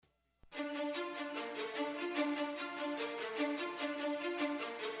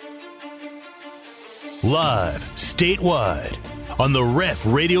Live, statewide, on the Ref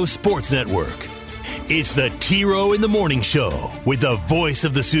Radio Sports Network. It's the T-Row in the Morning Show with the voice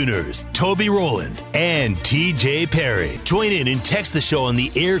of the Sooners, Toby Rowland and TJ Perry. Join in and text the show on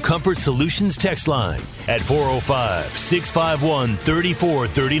the Air Comfort Solutions text line at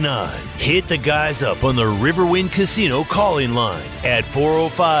 405-651-3439. Hit the guys up on the Riverwind Casino calling line at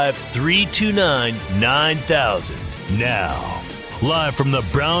 405-329-9000. Now, live from the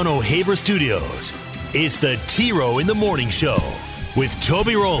Brown O'Haver Studios, it's the T-Row in the Morning Show with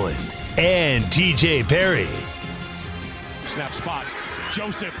Toby Rowland and TJ Perry. Snap spot.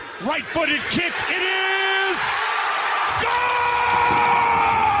 Joseph, right-footed kick. It is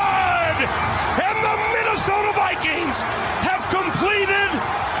good! And the Minnesota Vikings have completed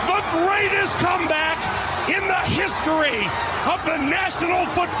the greatest comeback in the history of the National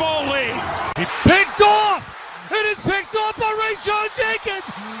Football League. He picked off! It is picked off by Rayshawn Jenkins!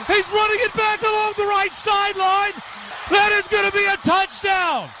 He's running it back along the right sideline! That is going to be a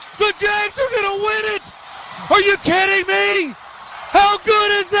touchdown! The Jags are going to win it! Are you kidding me? How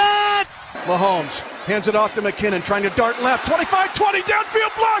good is that? Mahomes hands it off to McKinnon, trying to dart left. 25-20,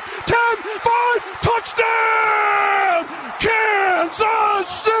 downfield block. 10-5, touchdown! Kansas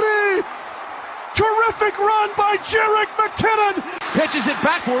City! Terrific run by Jerick McKinnon. Pitches it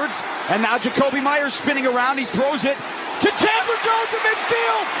backwards, and now Jacoby Myers spinning around. He throws it to Chandler Jones in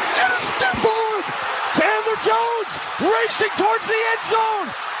midfield, and a stiff arm. Chandler Jones racing towards the end zone.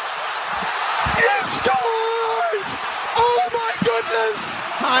 He scores! Oh my goodness!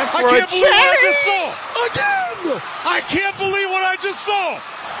 I can't believe what I just saw! Again! I can't believe what I just saw!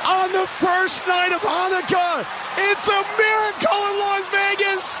 On the first night of Hanukkah, it's a miracle in Las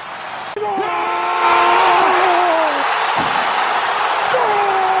Vegas!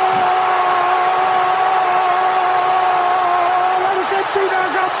 Argentina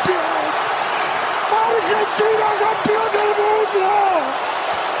campeón! Argentina campeón del mundo!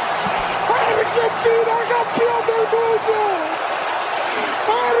 Argentina campeón del mundo!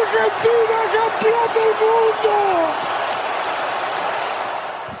 Argentina campeón del mundo!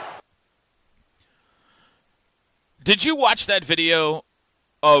 Did you watch that video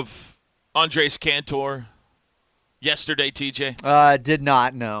of Andres Cantor yesterday, TJ? Did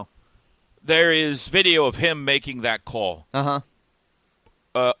not, no. There is video of him making that call.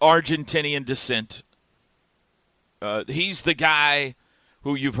 Argentinian descent. He's the guy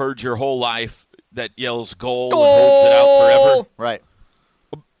who you've heard your whole life that yells goal and holds it out forever. Right.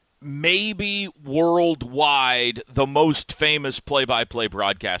 Maybe worldwide the most famous play-by-play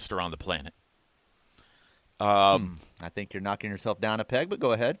broadcaster on the planet. I think you're knocking yourself down a peg, but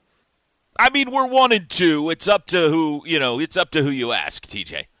go ahead. I mean, we're 1 and 2. It's up to who, it's up to who you ask,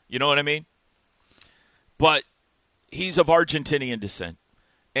 TJ. You know what I mean? But he's of Argentinian descent,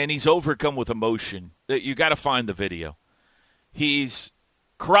 and he's overcome with emotion. You got to find the video. He's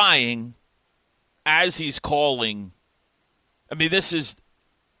crying as he's calling. I mean, this is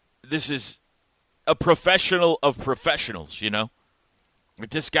a professional of professionals,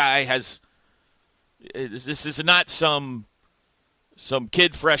 This guy has – this is not some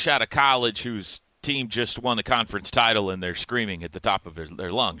kid fresh out of college whose team just won the conference title and they're screaming at the top of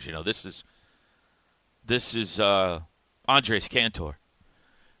their lungs. This is Andres Cantor.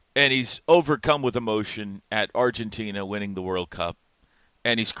 And he's overcome with emotion at Argentina winning the World Cup.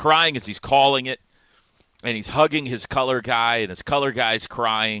 And he's crying as he's calling it. And he's hugging his color guy, and his color guy's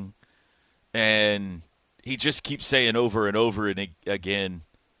crying. And he just keeps saying over and over and again,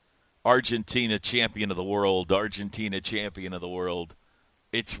 Argentina champion of the world, Argentina champion of the world.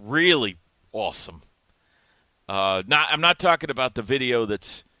 It's really awesome. I'm not talking about the video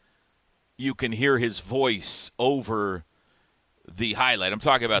that's you can hear his voice over the highlight. I'm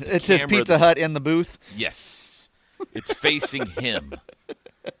talking about the It's his Pizza Hut in the booth? Yes. It's facing him.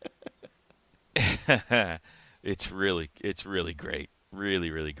 It's really great.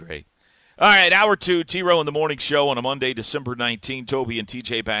 Really, really great. All right, hour 2, T-Row in the Morning Show on a Monday, December 19. Toby and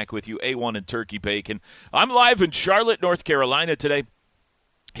TJ back with you, A1 and Turkey Bacon. I'm live in Charlotte, North Carolina today,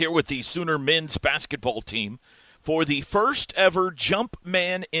 here with the Sooner men's basketball team for the first ever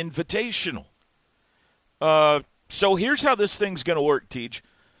Jumpman Invitational. So here's how this thing's going to work, Tej.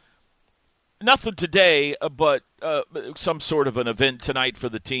 Nothing today, but some sort of an event tonight for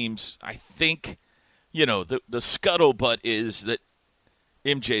the teams. I think, the scuttlebutt is that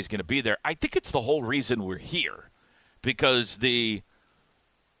MJ's going to be there. I think it's the whole reason we're here, because the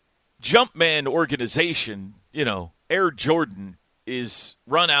Jumpman organization, Air Jordan, is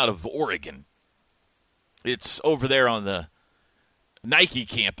run out of Oregon. It's over there on the Nike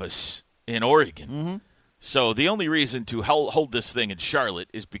campus in Oregon. Mm-hmm. So the only reason to hold this thing in Charlotte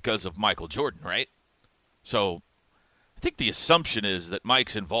is because of Michael Jordan, right? So I think the assumption is that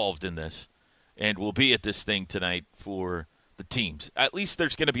Mike's involved in this and will be at this thing tonight for the teams. At least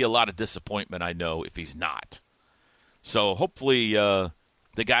there's going to be a lot of disappointment, I know, if he's not. So hopefully the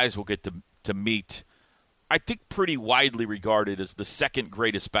guys will get to meet, I think pretty widely regarded as the second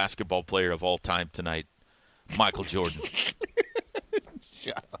greatest basketball player of all time tonight, Michael Jordan.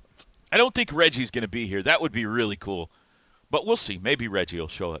 Shut up. I don't think Reggie's going to be here. That would be really cool. But we'll see. Maybe Reggie will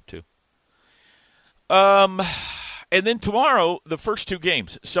show up too. And then tomorrow, the first two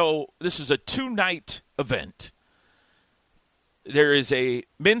games. So this is a 2-night event. There is a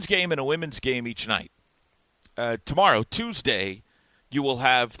men's game and a women's game each night. Tomorrow, Tuesday, you will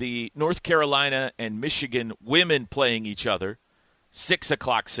have the North Carolina and Michigan women playing each other, 6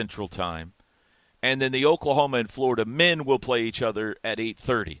 o'clock Central Time. And then the Oklahoma and Florida men will play each other at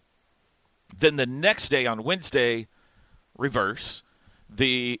 8:30. Then the next day on Wednesday, reverse,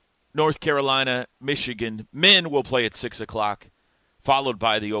 the North Carolina, Michigan men will play at 6 o'clock, followed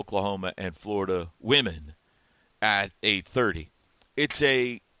by the Oklahoma and Florida women at 8:30. It's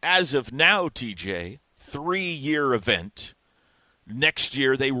a, as of now, TJ, 3-year event. Next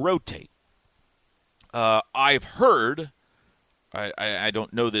year they rotate. I've heard, I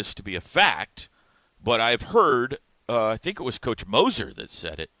don't know this to be a fact, but I've heard, I think it was Coach Moser that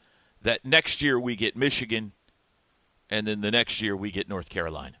said it, that next year we get Michigan, and then the next year we get North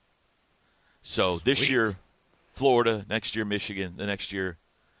Carolina. So this year, Florida, next year Michigan, the next year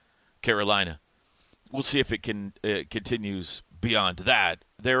Carolina. We'll see if it continues beyond that.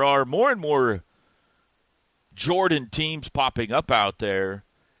 There are more and more Jordan teams popping up out there.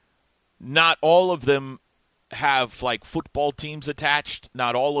 Not all of them have like football teams attached.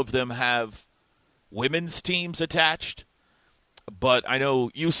 Not all of them have women's teams attached. But I know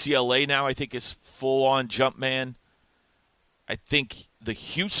UCLA now, I think, is full-on Jumpman. I think the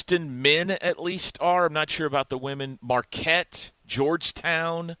Houston men at least are. I'm not sure about the women. Marquette,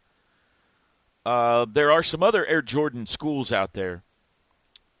 Georgetown. There are some other Air Jordan schools out there.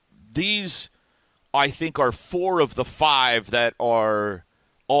 These, I think, are 4 of the 5 that are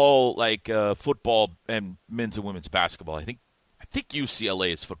all like football and men's and women's basketball. I think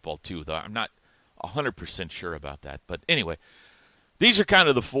UCLA is football too, though. I'm not 100% sure about that. But anyway, these are kind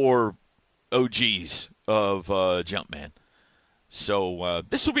of the 4 OGs of Jumpman. So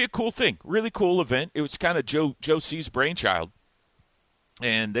this will be a cool thing, really cool event. It was kind of Joe C's brainchild,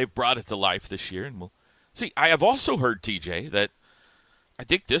 and they've brought it to life this year. And we'll see. I have also heard, TJ, that I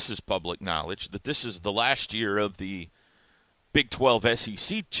think this is public knowledge, that this is the last year of the Big 12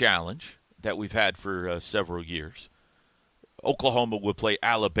 SEC Challenge that we've had for several years. Oklahoma will play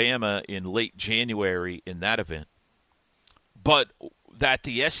Alabama in late January in that event. But that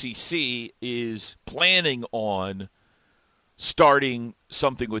the SEC is planning on starting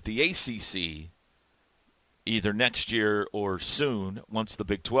something with the ACC either next year or soon once the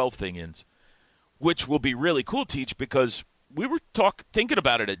Big 12 thing ends, which will be really cool, Teach, because we were thinking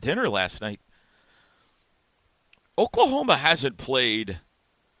about it at dinner last night. Oklahoma hasn't played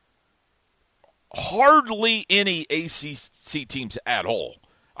hardly any ACC teams at all.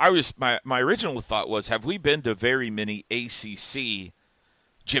 My original thought was, have we been to very many ACC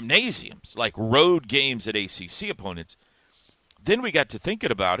gymnasiums, like road games at ACC opponents? Then we got to thinking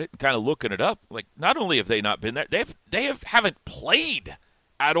about it and kind of looking it up. Like, not only have they not been there, they haven't played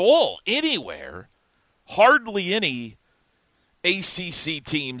at all anywhere. Hardly any ACC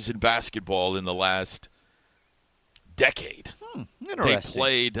teams in basketball in the last decade. Interesting. They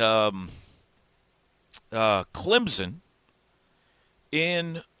played Clemson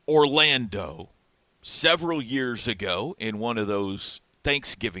in Orlando several years ago in one of those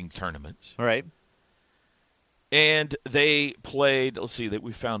Thanksgiving tournaments. All right. And they played, let's see, that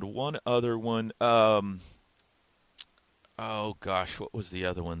we found one other one. Oh, gosh, what was the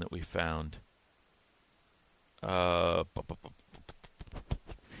other one that we found? Oh,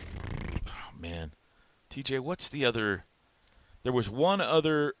 man. TJ, what's the other? There was one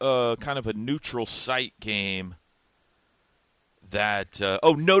other kind of a neutral site game that,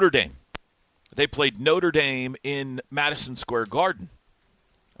 Notre Dame. They played Notre Dame in Madison Square Garden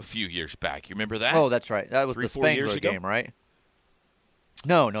a few years back. You remember that? Oh, that's right. That was 3-4 the Spangler years ago? game, right?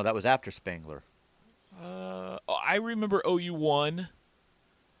 No, that was after Spangler. I remember OU won.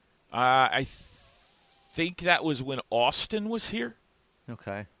 I think that was when Austin was here.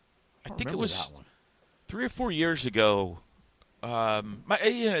 Okay. I think it was that one. 3 or 4 years ago.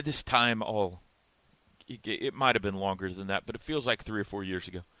 This time, it might have been longer than that, but it feels like 3 or 4 years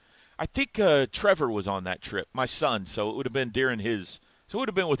ago. I think Trevor was on that trip, my son, so it would have been during his. So it would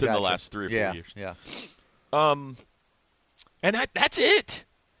have been within the last 3 or 4 years. Yeah. And that's it.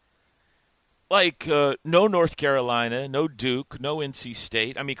 like no North Carolina, no Duke, no NC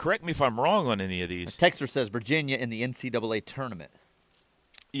State. I mean, correct me if I'm wrong on any of these. Texter says Virginia in the NCAA tournament.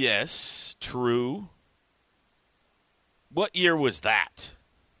 Yes, true. What year was that?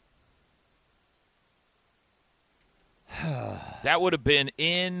 That would have been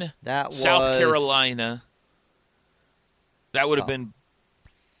in South Carolina. That would have been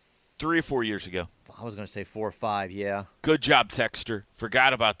 3 or 4 years ago. I was going to say 4 or 5, yeah. Good job, Texter.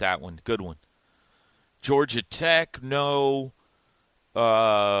 Forgot about that one. Good one. Georgia Tech, no.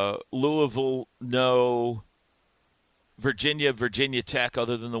 Louisville, no. Virginia Tech,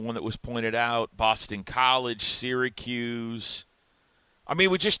 other than the one that was pointed out. Boston College, Syracuse. I mean,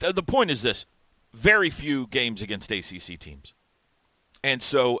 the point is this. Very few games against ACC teams. And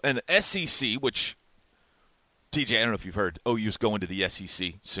so an SEC, which, TJ, I don't know if you've heard, OU's going to the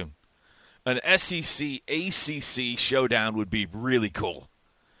SEC soon. An SEC-ACC showdown would be really cool.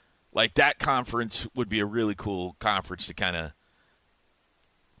 Like, that conference would be a really cool conference to kind of,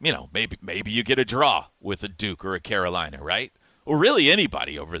 maybe you get a draw with a Duke or a Carolina, right? Or really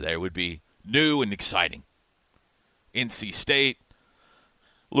anybody over there would be new and exciting. NC State,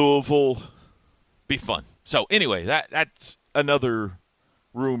 Louisville, be fun. So anyway, that's another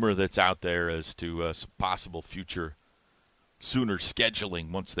rumor that's out there as to some possible future Sooner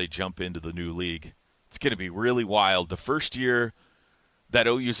scheduling once they jump into the new league. It's going to be really wild. The first year that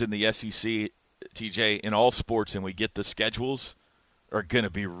OU's in the SEC, TJ, in all sports, and we get the schedules, are going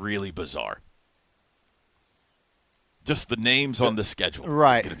to be really bizarre. Just the names on the schedule.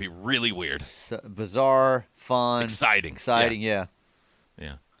 Right. It's going to be really weird. Bizarre, fun. Exciting, yeah.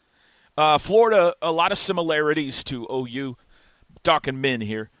 Florida, a lot of similarities to OU. Talking men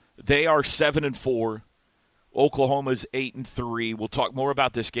here. They are 7-4. Oklahoma's 8-3. We'll talk more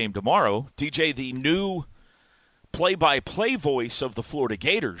about this game tomorrow. TJ, the new play-by-play voice of the Florida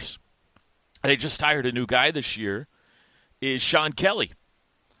Gators, they just hired a new guy this year, is Sean Kelly.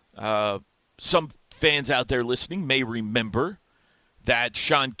 Some fans out there listening may remember that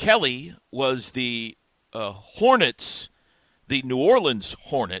Sean Kelly was the Hornets, the New Orleans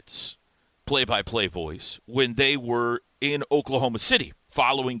Hornets play-by-play voice when they were in Oklahoma City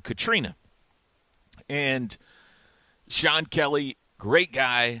following Katrina. And Sean Kelly, great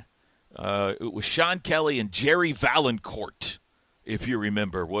guy. It was Sean Kelly and Jerry Valancourt, if you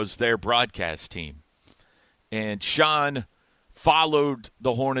remember, was their broadcast team. And Sean followed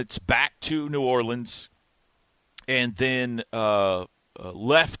the Hornets back to New Orleans and then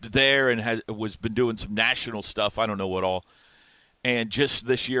left there and was been doing some national stuff. I don't know what all. And just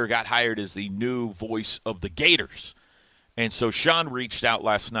this year got hired as the new voice of the Gators. And so Sean reached out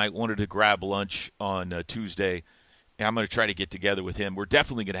last night, wanted to grab lunch on Tuesday, and I'm going to try to get together with him. We're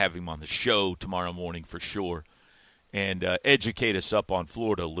definitely going to have him on the show tomorrow morning for sure and educate us up on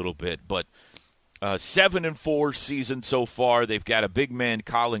Florida a little bit. But 7-4 season so far. They've got a big man,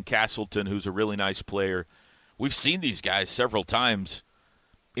 Colin Castleton, who's a really nice player. We've seen these guys several times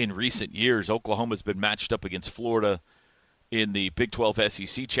in recent years. Oklahoma's been matched up against Florida in the Big 12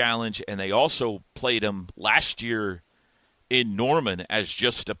 SEC Challenge, and they also played them last year in Norman as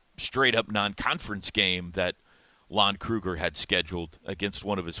just a straight-up non-conference game that Lon Kruger had scheduled against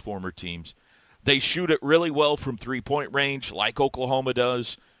one of his former teams. They shoot it really well from three-point range, like Oklahoma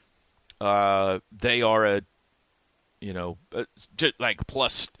does. They are like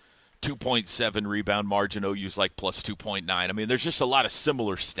plus 2.7 rebound margin. OU's like plus 2.9. I mean, there's just a lot of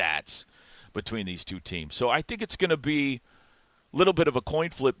similar stats between these two teams. So I think it's going to be a little bit of a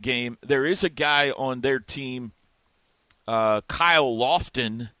coin flip game. There is a guy on their team, Kyle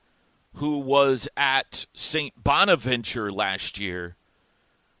Lofton, who was at St. Bonaventure last year.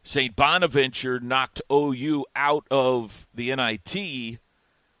 St. Bonaventure knocked OU out of the NIT.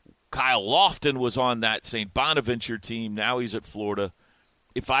 Kyle Lofton was on that St. Bonaventure team. Now he's at Florida.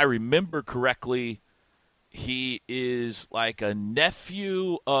 If I remember correctly, he is like a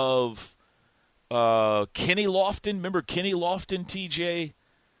nephew of Kenny Lofton. Remember Kenny Lofton, TJ?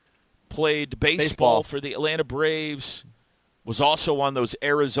 Played baseball for the Atlanta Braves. Was also on those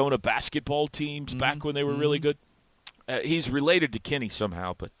Arizona basketball teams back when they were really good. He's related to Kenny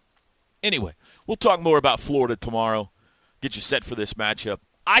somehow. But anyway, we'll talk more about Florida tomorrow. Get you set for this matchup.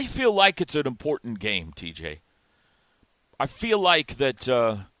 I feel like it's an important game, TJ. I feel like that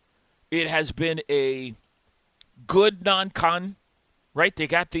it has been a good non-con, right? They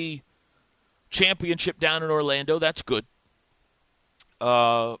got the championship down in Orlando. That's good.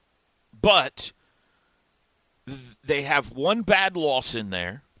 But they have one bad loss in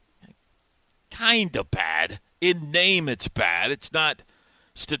there. Kind of bad. In name, it's bad. It's not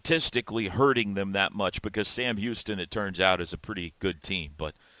statistically hurting them that much because Sam Houston, it turns out, is a pretty good team.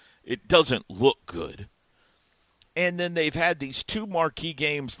 But it doesn't look good. And then they've had these 2 marquee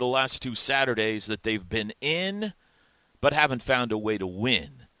games the last 2 Saturdays that they've been in but haven't found a way to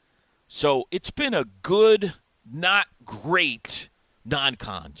win. So it's been a good, not great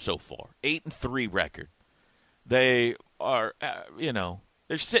non-con so far. 8-3 record. They are,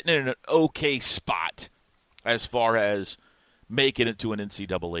 they're sitting in an okay spot as far as making it to an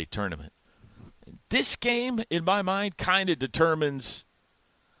NCAA tournament. This game, in my mind, kind of determines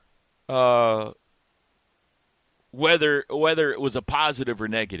whether it was a positive or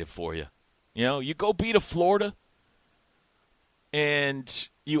negative for you. You go beat a Florida, and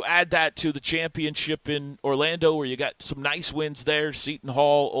you add that to the championship in Orlando, where you got some nice wins there: Seton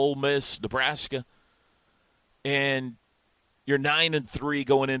Hall, Ole Miss, Nebraska, and you're 9-3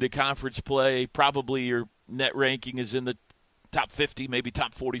 going into conference play. Probably your net ranking is in the top 50, maybe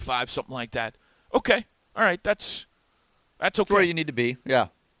top 45, something like that. Okay, all right, that's okay. That's where you need to be. Yeah.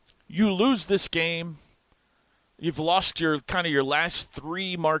 You lose this game. You've lost your last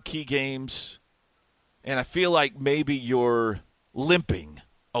 3 marquee games, and I feel like maybe you're limping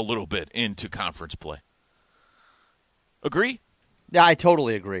a little bit into conference play. Agree? Yeah, I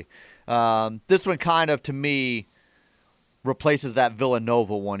totally agree. This one kind of, to me, replaces that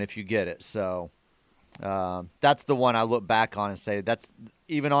Villanova one if you get it. So that's the one I look back on and say that's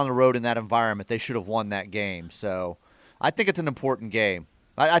even on the road in that environment, they should have won that game. So I think it's an important game.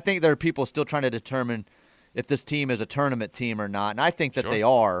 I think there are people still trying to determine if this team is a tournament team or not, and I think that they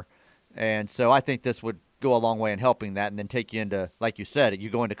are. And so I think this would go a long way in helping that and then take you into, like you said, you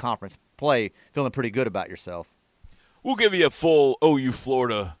go into conference play feeling pretty good about yourself. We'll give you a full OU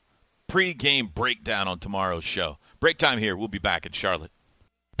Florida pregame breakdown on tomorrow's show. Break time here. We'll be back in Charlotte.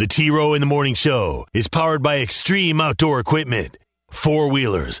 The T-Row in the Morning Show is powered by Extreme Outdoor Equipment.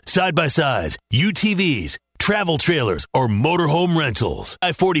 4-wheelers, side-by-sides, UTVs, travel trailers, or motorhome rentals.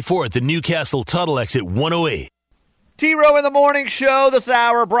 I-44 at the Newcastle Tuttle exit 108. T-Row in the Morning Show this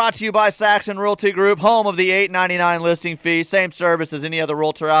hour brought to you by Saxon Realty Group, home of the $8.99 listing fee. Same service as any other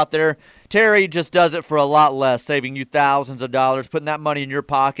realtor out there. Terry just does it for a lot less, saving you thousands of dollars, putting that money in your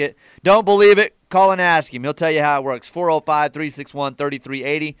pocket. Don't believe it? Call and ask him. He'll tell you how it works.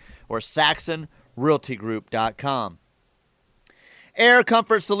 405-361-3380 or SaxonRealtyGroup.com. Air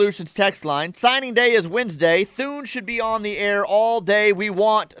Comfort Solutions text line. Signing day is Wednesday. Thune should be on the air all day. We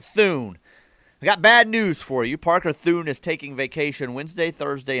want Thune. I got bad news for you. Parker Thune is taking vacation Wednesday,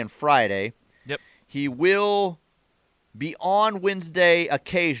 Thursday, and Friday. Yep. He will be on Wednesday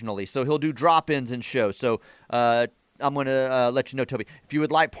occasionally, so he'll do drop-ins and shows. So I'm going to let you know, Toby. If you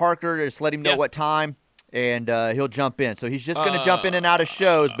would like Parker, just let him know what time, and he'll jump in. So he's just going to jump in and out of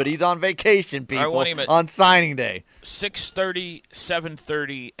shows, but he's on vacation, people, I want him on signing day. 6:30,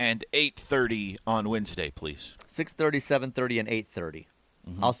 7:30, and 8:30 on Wednesday, please. 6:30, 7:30, and 8:30.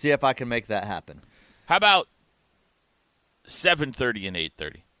 Mm-hmm. I'll see if I can make that happen. How about 7:30 and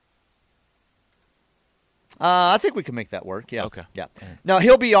 8:30? I think we can make that work, yeah. Okay. Yeah. No,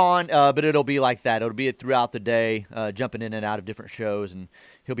 he'll be on, but it'll be like that. It'll be throughout the day, jumping in and out of different shows, and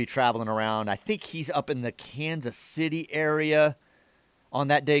he'll be traveling around. I think he's up in the Kansas City area on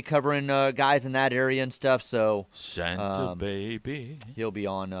that day covering guys in that area and stuff. So Santa baby. He'll be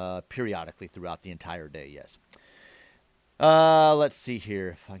on periodically throughout the entire day, yes. Let's see here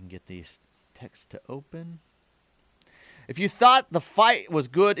if I can get these texts to open. If you thought the fight was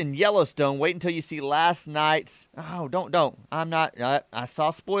good in Yellowstone, wait until you see last night's. Oh, don't. I'm not. I saw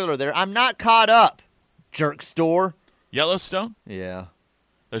a spoiler there. I'm not caught up. Jerk store. Yellowstone? Yeah.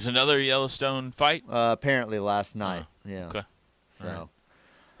 There's another Yellowstone fight? Apparently last night. Yeah. Okay. So. Right.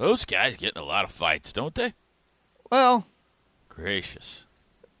 Those guys getting a lot of fights, don't they? Well. Gracious.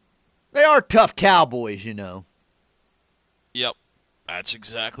 They are tough cowboys, you know. Yep. That's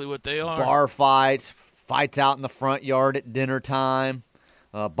exactly what they are. Bar fights. Fights out in the front yard at dinner time,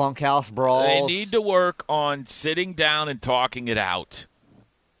 bunkhouse brawls. They need to work on sitting down and talking it out.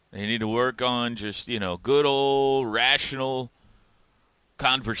 They need to work on just, good old rational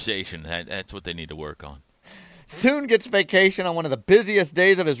conversation. That's what they need to work on. Thune gets vacation on one of the busiest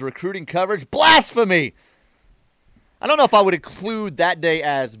days of his recruiting coverage. Blasphemy! I don't know if I would include that day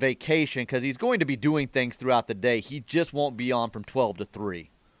as vacation because he's going to be doing things throughout the day. He just won't be on from 12 to 3.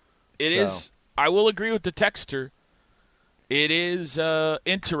 It is. I will agree with the texter. It is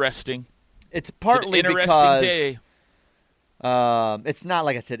interesting. It's partly it's an interesting day. It's not,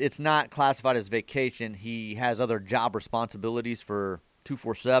 like I said, it's not classified as vacation. He has other job responsibilities for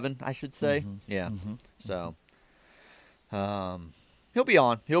 247, I should say. Mm-hmm. Yeah. Mm-hmm. So he'll be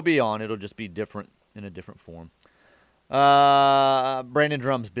on. It'll just be different in a different form. Brandon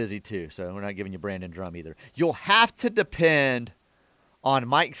Drum's busy too, so we're not giving you Brandon Drum either. You'll have to depend on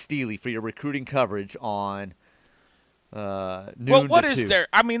Mike Steely for your recruiting coverage on noon Well, what to is 2. there?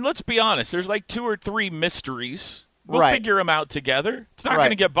 I mean, let's be honest. There's like 2 or 3 mysteries. We'll Right. figure them out together. It's not Right.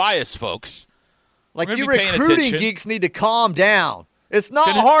 going to get biased, folks. Like, We're you gonna be paying recruiting attention. geeks need to calm down. It's not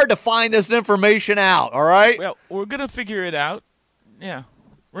Gonna- hard to find this information out, all right? Well, we're going to figure it out. Yeah.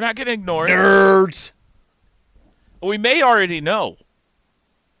 We're not going to ignore it. Nerds. We may already know.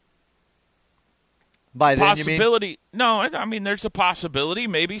 By then, you mean? Possibility. No, I mean, there's a possibility.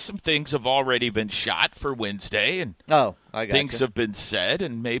 Maybe some things have already been shot for Wednesday, and Oh, I got things have been said,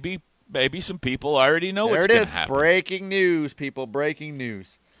 and maybe some people already know There what's it going is. to happen. Breaking news, people. Breaking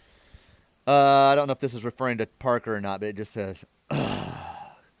news. I don't know if this is referring to Parker or not, but it just says.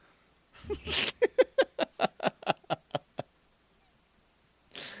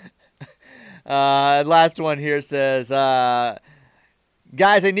 Last one here says,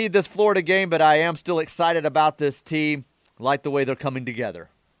 guys, I need this Florida game, but I am still excited about this team. Like the way they're coming together.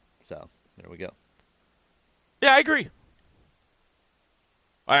 So, there we go. Yeah, I agree.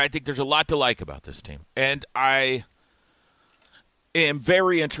 I think there's a lot to like about this team. And I am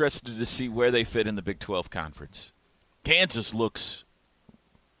very interested to see where they fit in the Big 12 Conference. Kansas looks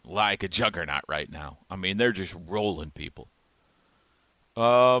like a juggernaut right now. I mean, they're just rolling people.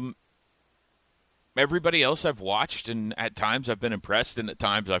 Everybody else I've watched, and at times I've been impressed, and at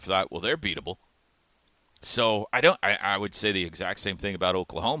times I've thought, well, they're beatable. So I would say the exact same thing about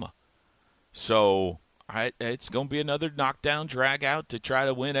Oklahoma. So it's going to be another knockdown, drag out to try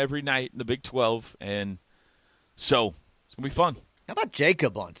to win every night in the Big 12, and so it's going to be fun. How about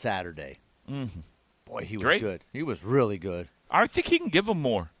Jacob on Saturday? Mm-hmm. Boy, he was Great. good. He was really good. I think he can give them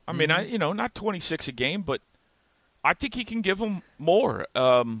more. I mean, not 26 a game, but I think he can give them more.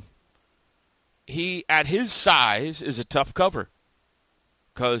 He, at his size, is a tough cover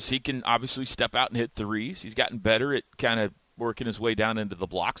because he can obviously step out and hit threes. He's gotten better at kind of working his way down into the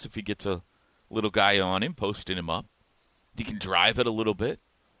blocks if he gets a little guy on him, posting him up. He can drive it a little bit.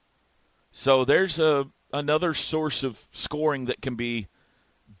 So there's another source of scoring that can be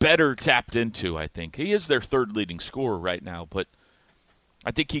better tapped into, I think. He is their third leading scorer right now, but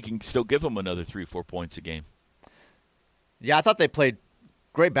I think he can still give them another 3-4 points a game. Yeah, I thought they played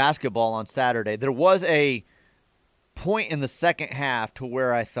great basketball on Saturday. There was a point in the second half to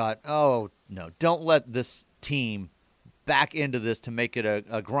where I thought, oh, no, don't let this team back into this to make it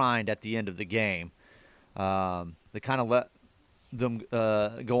a grind at the end of the game. They kind of let them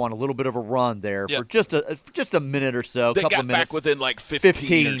go on a little bit of a run there for just a minute or so, a couple of minutes. They got back within like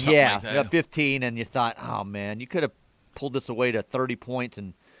 15 or something yeah, like that. 15, and you thought, oh, man, you could have pulled this away to 30 points,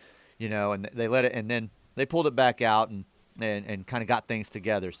 and they let it, and then they pulled it back out and kind of got things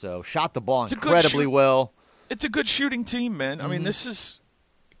together. So shot the ball incredibly well. It's a good shooting team, man. I mean, this is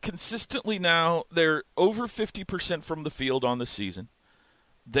consistently now, they're over 50% from the field on the season.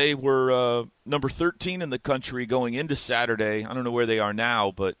 They were number 13 in the country going into Saturday. I don't know where they are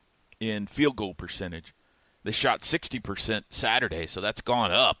now, but in field goal percentage. They shot 60% Saturday, so that's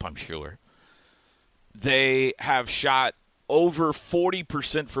gone up, I'm sure. They have shot over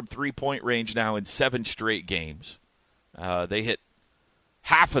 40% from three-point range now in 7 straight games. They hit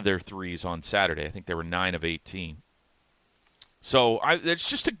half of their threes on Saturday. I think they were 9 of 18. So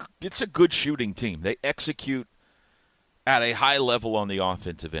it's a good shooting team. They execute at a high level on the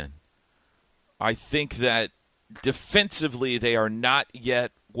offensive end. I think that defensively they are not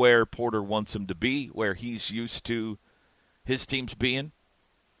yet where Porter wants them to be, where he's used to his teams being.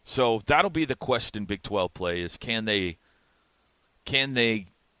 So that'll be the quest in Big 12 play is can they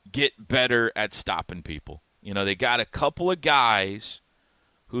get better at stopping people? You know, they got a couple of guys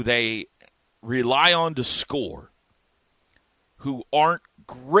who they rely on to score who aren't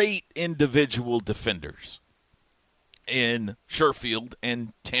great individual defenders in Sherfield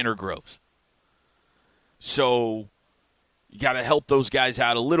and Tanner Groves. So you got to help those guys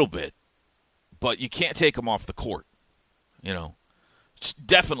out a little bit, but you can't take them off the court. You know,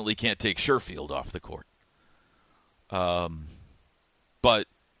 definitely can't take Sherfield off the court. But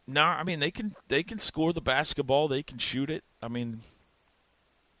no, I mean they can score the basketball, they can shoot it. I mean,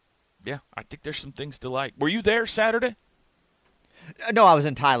 yeah, I think there's some things to like. Were you there Saturday? No, I was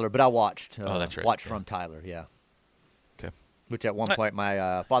in Tyler, but I watched. Oh, that's right. Watched from Tyler, yeah. Okay. Which at one point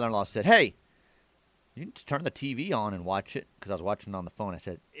my father-in-law said, "Hey, you need to turn the TV on and watch it," because I was watching it on the phone. I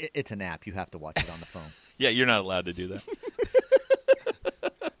said, "It's an app. You have to watch it on the phone." Yeah, you're not allowed to do that.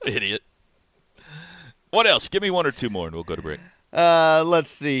 Idiot. What else? Give me one or two more, and we'll go to break.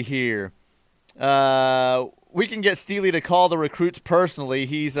 Let's see here. We can get Steely to call the recruits personally.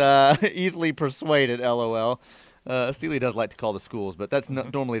 He's easily persuaded, LOL. Steely does like to call the schools, but that's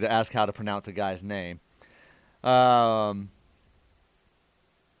normally to ask how to pronounce a guy's name.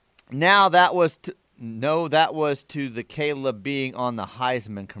 Now that was to the Caleb being on the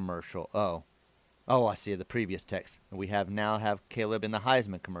Heisman commercial. Oh, I see the previous text. We now have Caleb in the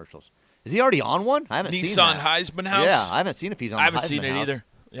Heisman commercials. Is he already on one? I haven't seen that. Nissan Heisman House? Yeah, I haven't seen if he's on the Heisman House. I haven't seen it either.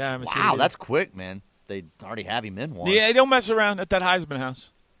 Yeah, I haven't seen it Wow, either. that's quick, man. They already have him in one. Yeah, don't mess around at that Heisman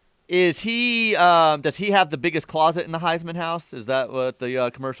House. Is he? Does he have the biggest closet in the Heisman House? Is that what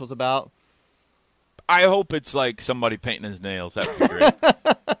the commercial's about? I hope it's like somebody painting his nails. That would be great.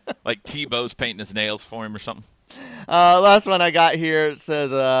 Like Tebow's painting his nails for him or something. Last one I got here. It says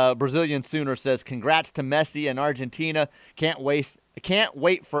Brazilian Sooner says, "Congrats to Messi and Argentina. Can't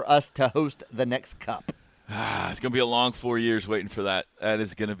wait for us to host the next cup." It's going to be a long 4 years waiting for that. That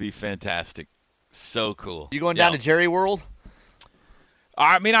is going to be fantastic. So cool. You going down to Jerry World?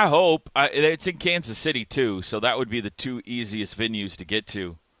 I mean, I hope. It's in Kansas City, too, so that would be the two easiest venues to get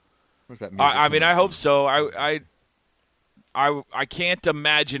to. Where's that music I hope so. I can't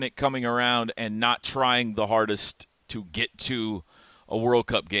imagine it coming around and not trying the hardest to get to a World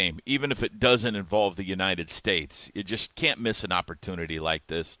Cup game, even if it doesn't involve the United States. You just can't miss an opportunity like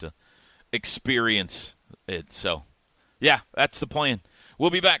this to experience it. So, yeah, that's the plan. We'll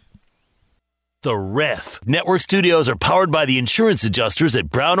be back. The Ref Network studios are powered by the insurance adjusters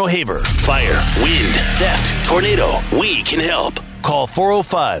at Brown O'Haver. Fire, wind, theft, tornado. We can help. Call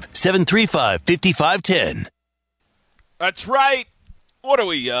 405-735-5510. That's right. What are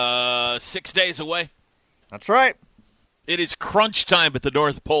we, 6 days away? That's right. It is crunch time at the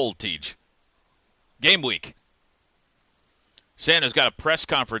North Pole, Teach. Game week. Santa's got a press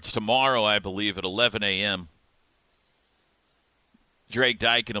conference tomorrow, I believe, at 11 a.m. Drake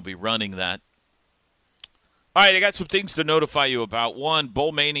Dykin will be running that. All right, I got some things to notify you about. One,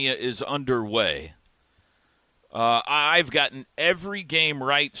 Bowl Mania is underway. I've gotten every game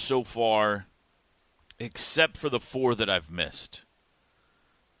right so far except for the 4 that I've missed.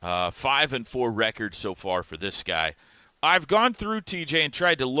 5-4 record so far for this guy. I've gone through, TJ, and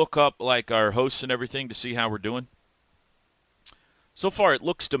tried to look up like our hosts and everything to see how we're doing. So far, it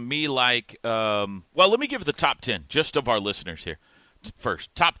looks to me like, well, let me give the top 10 just of our listeners here.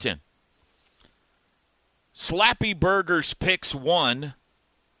 First, top 10. Slappy Burgers Picks 1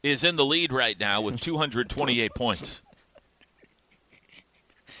 is in the lead right now with 228 points.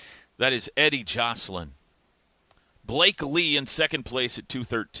 That is Eddie Jocelyn. Blake Lee in second place at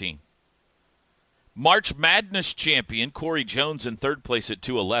 213. March Madness champion Corey Jones in third place at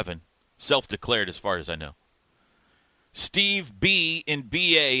 211. Self-declared as far as I know. Steve B. in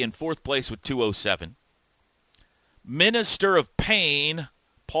BA in fourth place with 207. Minister of Pain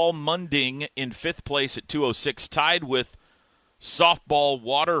Paul Munding in fifth place at 206, tied with softball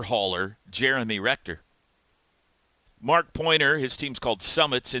water hauler Jeremy Rector. Mark Pointer, his team's called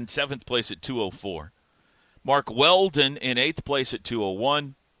Summits, in seventh place at 204. Mark Weldon in eighth place at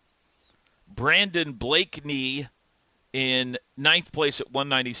 201. Brandon Blakeney in ninth place at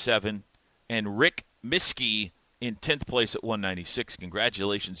 197. And Rick Miskey in 10th place at 196.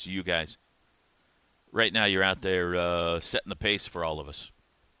 Congratulations to you guys. Right now you're out there setting the pace for all of us.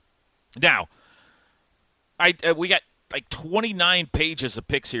 Now, we got like 29 pages of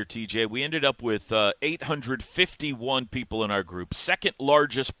picks here, TJ. We ended up with 851 people in our group. Second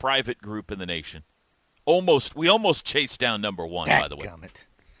largest private group in the nation. We almost chased down number one, by the way.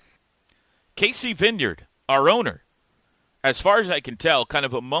 Casey Vineyard, our owner, as far as I can tell, kind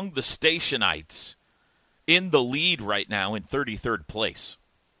of among the stationites in the lead right now in 33rd place.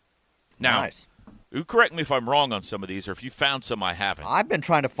 Now, nice. You correct me if I'm wrong on some of these, or if you found some I haven't. I've been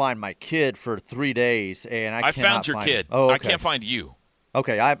trying to find my kid for 3 days, and I found your kid. Oh, okay. I can't find you.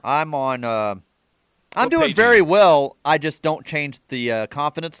 Okay, I'm on. I'm doing very well. I just don't change the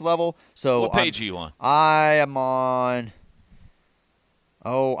confidence level. So what page are you on? I am on.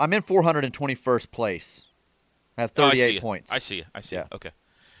 Oh, I'm in 421st place. I have 38 points. I see you. Yeah. Okay.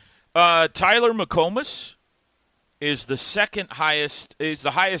 Tyler McComas is the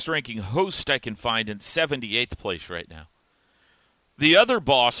highest ranking host I can find in 78th place right now. The other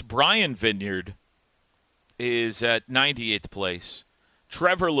boss, Brian Vineyard, is at 98th place.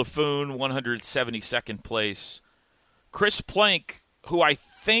 Trevor LaFoon, 172nd place. Chris Plank, who I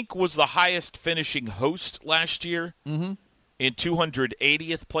think was the highest finishing host last year, in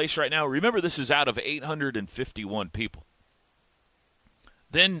 280th place right now. Remember, this is out of 851 people.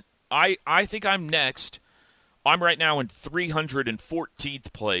 Then I think I'm next. I'm right now in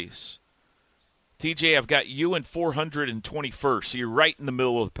 314th place. TJ, I've got you in 421st, so you're right in the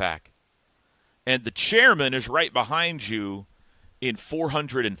middle of the pack. And the chairman is right behind you in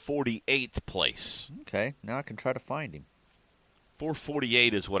 448th place. Okay, now I can try to find him.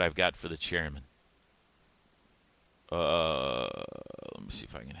 448 is what I've got for the chairman. Let me me see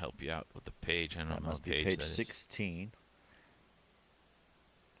if I can help you out with the page. I don't That know must what be page page that is. 16.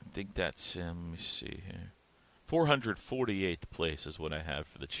 I think that's, let me see here. 448th place is what I have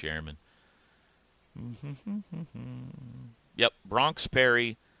for the chairman. Yep, Bronx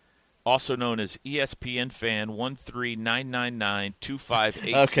Perry, also known as ESPN fan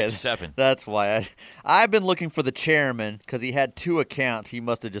 139992587. Okay, that's why I've been looking for the chairman because he had 2 accounts. He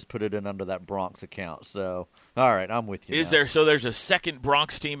must have just put it in under that Bronx account. So, all right, I'm with you. Is now. there? So there's a second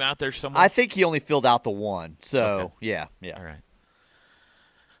Bronx team out there somewhere? I think he only filled out the one. So Okay. yeah. All right.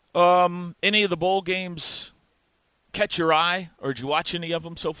 Any of the bowl games catch your eye, or did you watch any of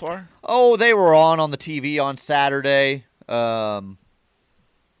them so far? Oh, they were on the TV on Saturday. I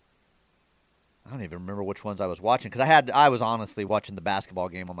don't even remember which ones I was watching because I was honestly watching the basketball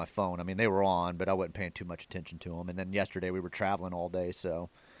game on my phone. I mean, they were on, but I wasn't paying too much attention to them. And then yesterday we were traveling all day, so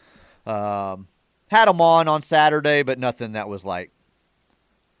had them on Saturday, but nothing that was like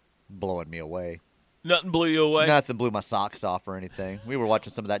blowing me away. Nothing blew you away? Nothing blew my socks off or anything. We were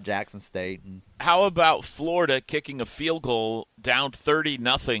watching some of that Jackson State. And How about Florida kicking a field goal down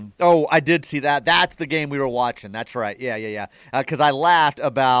 30-0? oh, I did see that. That's the game we were watching. That's right. Yeah. Because I laughed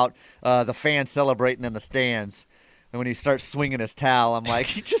about the fans celebrating in the stands. And when he starts swinging his towel, I'm like,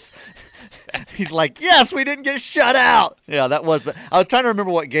 he's like, yes, we didn't get shut out. Yeah, that was I was trying to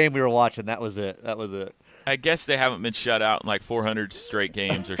remember what game we were watching. That was it. I guess they haven't been shut out in like 400 straight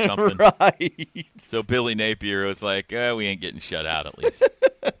games or something. Right. So Billy Napier was like, we ain't getting shut out at least.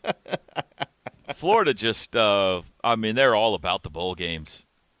 Florida just, they're all about the bowl games.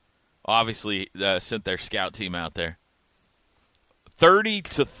 Obviously, sent their scout team out there.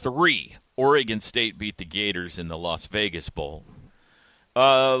 30-3, Oregon State beat the Gators in the Las Vegas Bowl.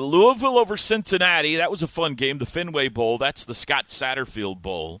 Louisville over Cincinnati, that was a fun game. The Fenway Bowl, that's the Scott Satterfield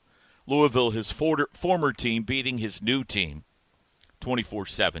Bowl. Louisville, his former team, beating his new team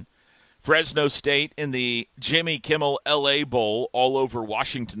 24-7. Fresno State in the Jimmy Kimmel L.A. Bowl all over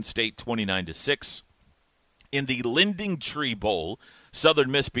Washington State 29-6. In the Lending Tree Bowl,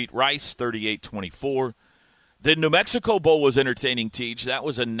 Southern Miss beat Rice 38-24. The New Mexico Bowl was entertaining, Teach. That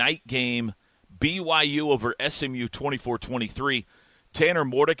was a night game. BYU over SMU 24-23. Tanner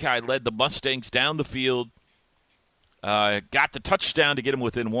Mordecai led the Mustangs down the field. Got the touchdown to get them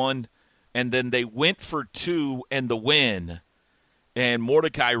within 1, and then they went for 2 and the win, and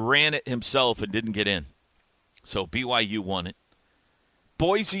Mordecai ran it himself and didn't get in. So BYU won it.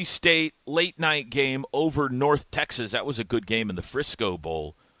 Boise State late-night game over North Texas. That was a good game in the Frisco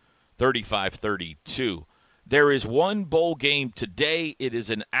Bowl, 35-32. There is one bowl game today. It is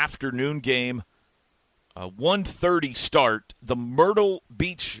an afternoon game, 1:30 start, the Myrtle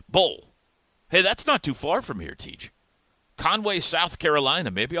Beach Bowl. Hey, that's not too far from here, Teach. Conway, South Carolina.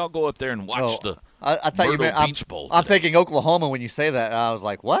 Maybe I'll go up there and watch the I thought you meant Beach Bowl. I'm thinking Oklahoma when you say that. I was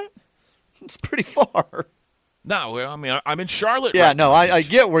like, what? It's pretty far. No, I'm in Charlotte. Yeah, right no, now, I Teach.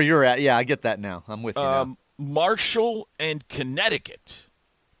 get where you're at. Yeah, I get that now. I'm with you now. Marshall and Connecticut.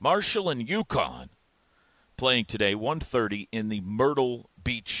 Marshall and UConn playing today, 1:30 in the Myrtle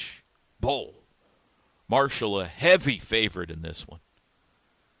Beach Bowl. Marshall a heavy favorite in this one.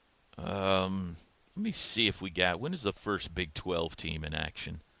 Let me see if we got, when is the first Big 12 team in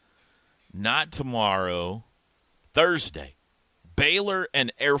action? Not tomorrow. Thursday. Baylor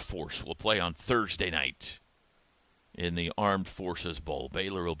and Air Force will play on Thursday night in the Armed Forces Bowl.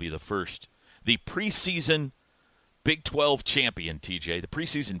 Baylor will be the preseason Big 12 champion, TJ. The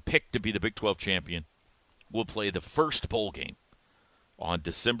preseason pick to be the Big 12 champion will play the first bowl game on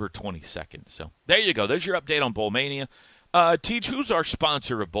December 22nd. So there you go. There's your update on Bowl Mania. Teach, who's our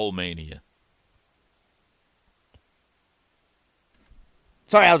sponsor of Bowl Mania?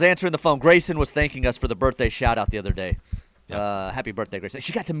 Sorry, I was answering the phone. Grayson was thanking us for the birthday shout-out the other day. Yep. Happy birthday, Grayson.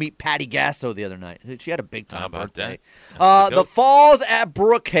 She got to meet Patty Gasso the other night. She had a big-time birthday. The Falls at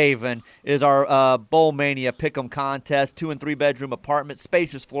Brookhaven is our Bowl Mania Pick'em contest. 2- and 3-bedroom apartment,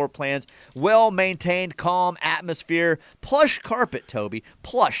 spacious floor plans, well-maintained, calm atmosphere, plush carpet, Toby.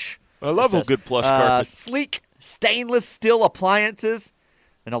 Plush. I love a good plush carpet. Sleek stainless steel appliances,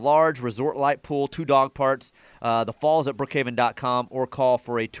 and a large resort-like pool, 2 dog parks. The Falls at Brookhaven.com or call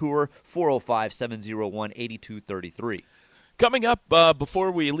for a tour, 405-701-8233. Coming up,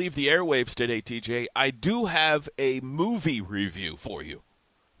 before we leave the airwaves today, TJ, I do have a movie review for you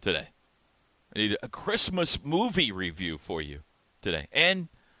today. I need a Christmas movie review for you today. And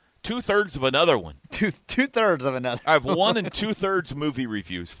 2/3 of another one. Two-thirds of another. I have 1 and 2/3 movie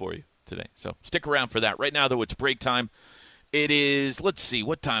reviews for you today. So stick around for that. Right now, though, it's break time. It is, let's see,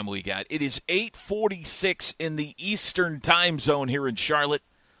 what time we got? It is 8:46 in the Eastern time zone here in Charlotte,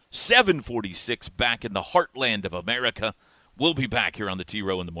 7:46 back in the heartland of America. We'll be back here on the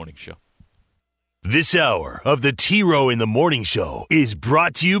T-Row in the Morning Show. This hour of the T-Row in the Morning Show is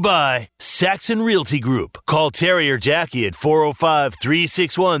brought to you by Saxon Realty Group. Call Terry or Jackie at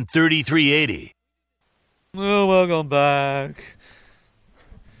 405-361-3380. Well, welcome back.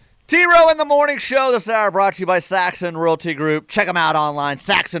 T-Row in the Morning Show this hour brought to you by Saxon Realty Group. Check them out online,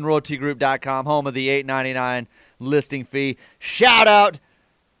 saxonrealtygroup.com, home of the $8.99 listing fee. Shout out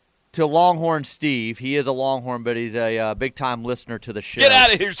to Longhorn Steve. He is a Longhorn, but he's a big-time listener to the show. Get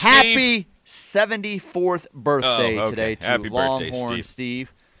out of here, Steve. Happy 74th birthday today to Happy Longhorn birthday,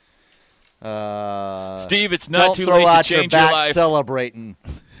 Steve. Steve, it's not too late to change your life. Celebrating.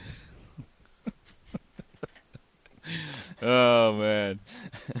 Oh, man.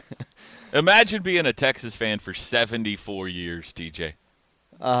 Imagine being a Texas fan for 74 years, TJ.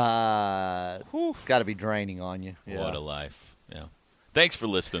 It's got to be draining on you. Yeah. What a life. Yeah. Thanks for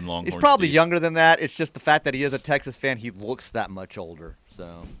listening, Longhorn He's probably Steve. younger than that. It's just the fact that he is a Texas fan, he looks that much older.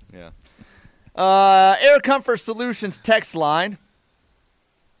 So, yeah. Air Comfort Solutions text line.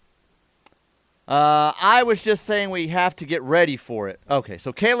 I was just saying we have to get ready for it. Okay,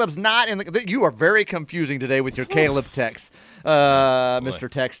 so Caleb's not in the – you are very confusing today with your Caleb text, Mr.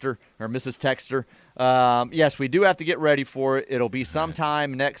 Texter or Mrs. Texter. Yes, we do have to get ready for it. It'll be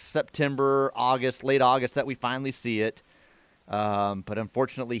sometime next September, August, late August that we finally see it. But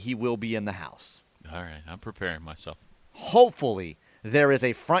unfortunately, he will be in the house. All right, I'm preparing myself. Hopefully, there is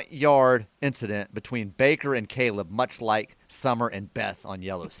a front yard incident between Baker and Caleb, much like Summer and Beth on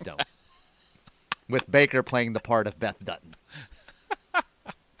Yellowstone. With Baker playing the part of Beth Dutton.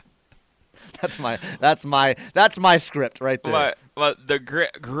 That's my script right there. But the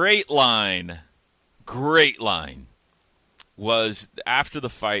great line was after the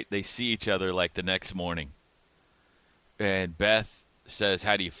fight, they see each other like the next morning. And Beth says,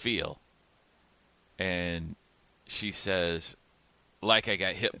 "How do you feel?" And she says, "Like I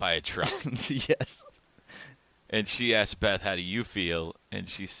got hit by a truck." Yes. And she asked Beth, "How do you feel?" And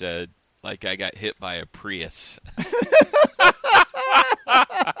she said, "Like I got hit by a Prius."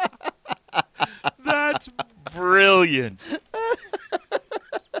 That's brilliant.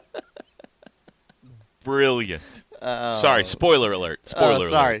 Brilliant. Sorry, spoiler alert. Spoiler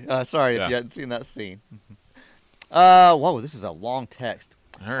alert. Sorry if you hadn't seen that scene. Whoa, this is a long text.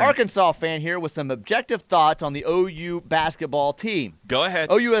 All right. Arkansas fan here with some objective thoughts on the OU basketball team. Go ahead.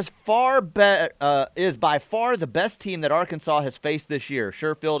 OU is is by far the best team that Arkansas has faced this year.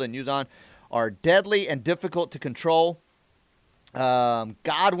 Sherfield and Uzon are deadly and difficult to control.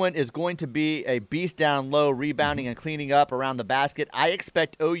 Godwin is going to be a beast down low, rebounding and cleaning up around the basket. I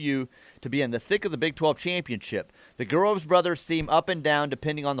expect OU to be in the thick of the Big 12 championship. The Groves brothers seem up and down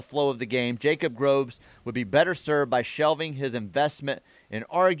depending on the flow of the game. Jacob Groves would be better served by shelving his investment in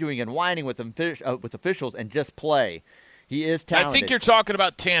arguing and whining with officials and just play. He is talented. I think you're talking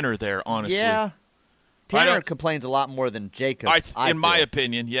about Tanner there, honestly. Yeah. Tanner complains a lot more than Jacob. In my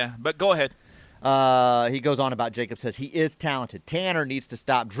opinion, yeah. But go ahead. He goes on about Jacob, says he is talented. Tanner needs to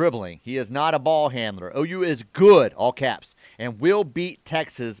stop dribbling. He is not a ball handler. OU is good, all caps, and will beat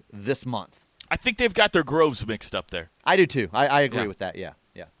Texas this month. I think they've got their Groves mixed up there. I do too. I agree with that. Yeah.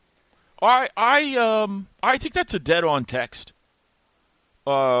 I think that's a dead-on text.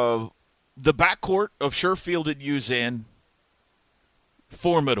 The backcourt of Sherfield and Uzan,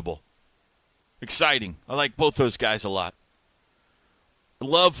 formidable, exciting. I like both those guys a lot.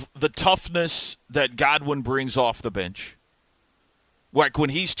 Love the toughness that Godwin brings off the bench. Like when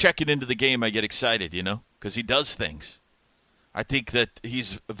he's checking into the game, I get excited, because he does things. I think that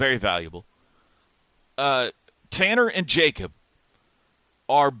he's very valuable. Tanner and Jacob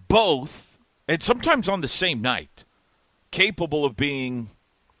are both, and sometimes on the same night, capable of being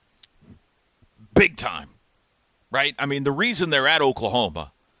big time, right? I mean, the reason they're at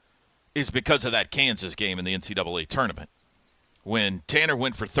Oklahoma is because of that Kansas game in the NCAA tournament, when Tanner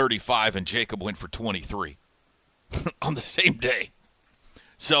went for 35 and Jacob went for 23 on the same day.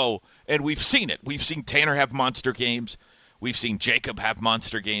 So, and we've seen it. We've seen Tanner have monster games. We've seen Jacob have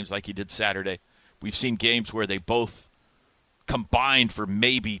monster games like he did Saturday. We've seen games where they both combined for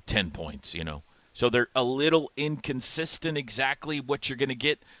maybe 10 points, So they're a little inconsistent exactly what you're going to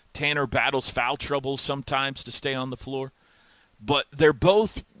get. Tanner battles foul trouble sometimes to stay on the floor. But they're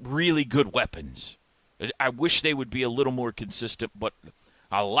both really good weapons. I wish they would be a little more consistent, but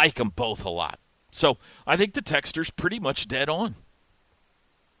I like them both a lot. So I think the texter's pretty much dead on.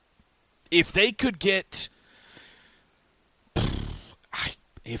 If they could get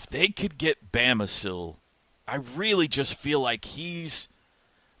Bamasil, I really just feel like he's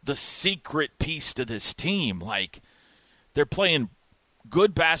the secret piece to this team. Like, they're playing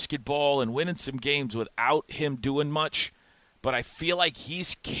good basketball and winning some games without him doing much, but I feel like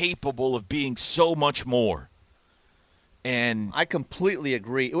he's capable of being so much more. And I completely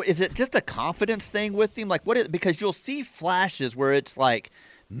agree. Is it just a confidence thing with him? Like, what is, because you'll see flashes where it's like,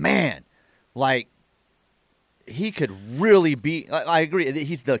 man, like he could really be. I agree.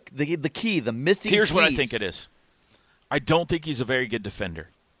 He's the key, the missing Here's piece. what I think it is. I don't think he's a very good defender.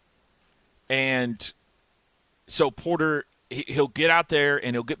 And so Porter, he'll get out there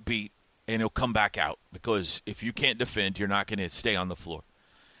and he'll get beat and he'll come back out, because if you can't defend, you're not going to stay on the floor.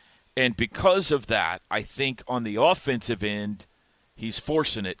 And because of that, I think on the offensive end, he's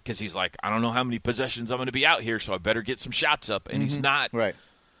forcing it because he's like, I don't know how many possessions I'm going to be out here, so I better get some shots up. And he's not. Right.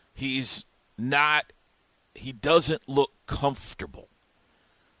 He's not. He doesn't look comfortable.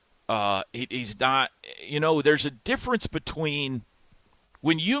 He's not. There's a difference between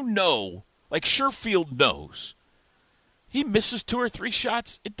when like Sherfield knows, he misses 2 or 3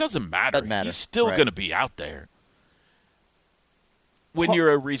 shots, it doesn't matter. Doesn't matter. He's still Right. going to be out there. When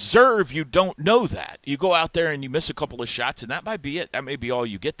you're a reserve, you don't know that. You go out there and you miss a couple of shots, and that might be it. That may be all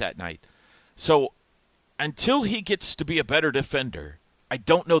you get that night. So until he gets to be a better defender, I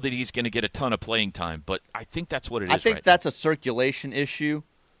don't know that he's going to get a ton of playing time, but I think that's what it is. I think right that's a circulation issue.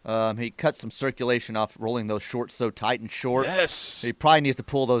 He cut some circulation off rolling those shorts so tight and short. Yes. He probably needs to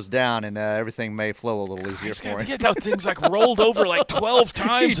pull those down, and everything may flow a little easier He's for got to him. get those things like rolled over like 12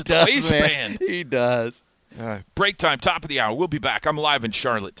 times at the waistband. Man. He does. Break time, top of the hour. We'll be back. I'm live in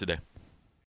Charlotte today.